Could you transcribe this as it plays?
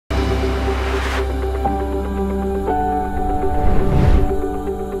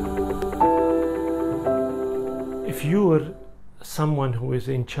someone who is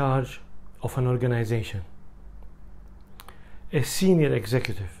in charge of an organization, a senior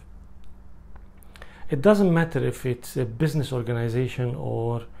executive. It doesn't matter if it's a business organization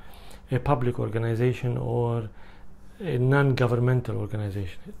or a public organization or a non-governmental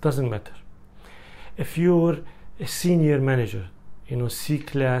organization. It doesn't matter. If you're a senior manager,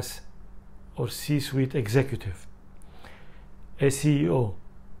 C-class or C-suite executive, a CEO,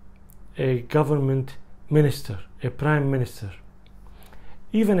 a government minister, a prime minister,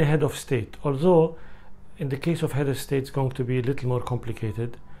 even a head of state, although in the case of head of state it's going to be a little more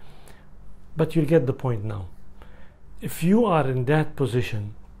complicated, but you'll get the point now. If you are in that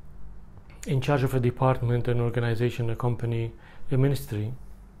position, in charge of a department, an organization, a company, a ministry,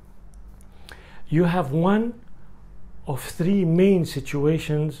 you have one of three main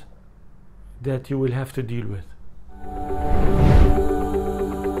situations that you will have to deal with.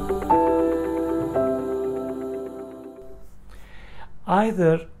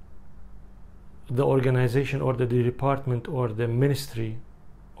 Either the organization or the department or the ministry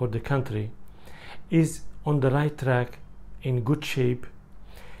or the country is on the right track, in good shape,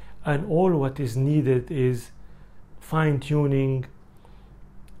 and all what is needed is fine-tuning,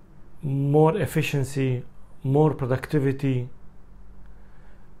 more efficiency, more productivity,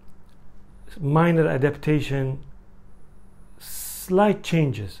 minor adaptation, slight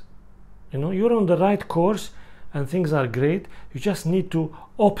changes. You're on the right course and things are great. You just need to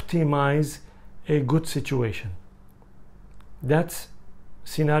optimize a good situation. That's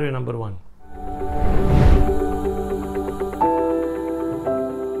scenario number one.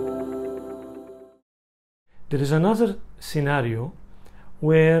 There is another scenario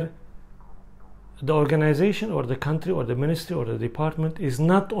where the organization or the country or the ministry or the department is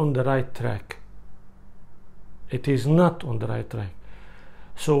not on the right track. It is not on the right track.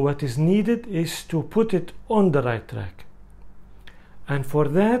 So what is needed is to put it on the right track. And for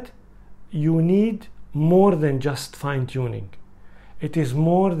that, you need more than just fine-tuning. It is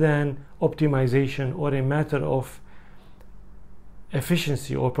more than optimization or a matter of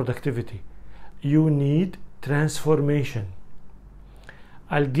efficiency or productivity. You need transformation.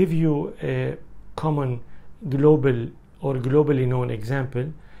 I'll give you a common global or globally known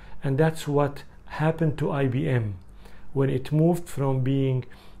example, and that's what happened to IBM when it moved from being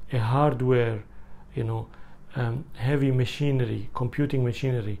a hardware, heavy machinery, computing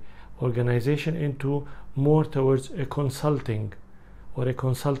machinery organization into more towards a consulting or a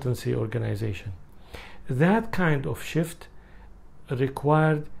consultancy organization. That kind of shift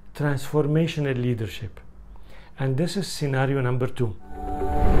required transformational leadership, and this is scenario number two.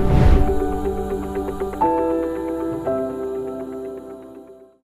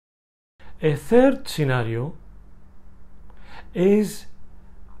 A third scenario is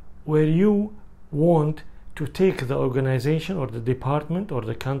where you want to take the organization or the department or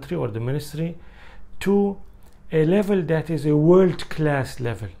the country or the ministry to a level that is a world-class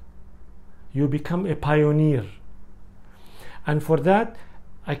level. You become a pioneer. And for that,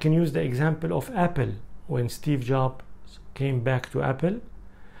 I can use the example of Apple. When Steve Jobs came back to Apple,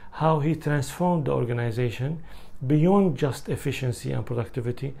 how he transformed the organization beyond just efficiency and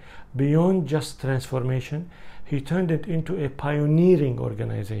productivity, beyond just transformation, he turned it into a pioneering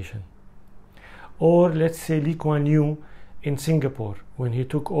organization. Or let's say Lee Kuan Yew in Singapore, when he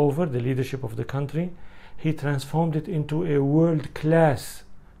took over the leadership of the country, he transformed it into a world-class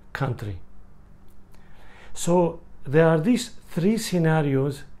country. So there are these three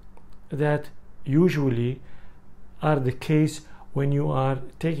scenarios that usually are the case when you are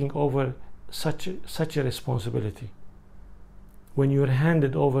taking over such a responsibility, when you're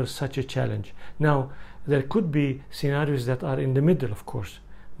handed over such a challenge. Now, there could be scenarios that are in the middle, of course,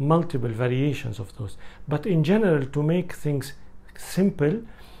 multiple variations of those. But in general, to make things simple,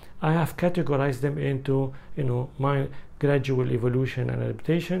 I have categorized them into, my gradual evolution and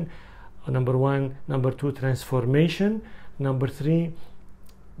adaptation. Number one, number two, transformation. Number three,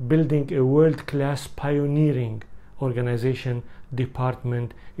 building a world-class pioneering organization,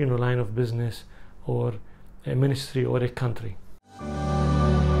 department, line of business, or a ministry or a country.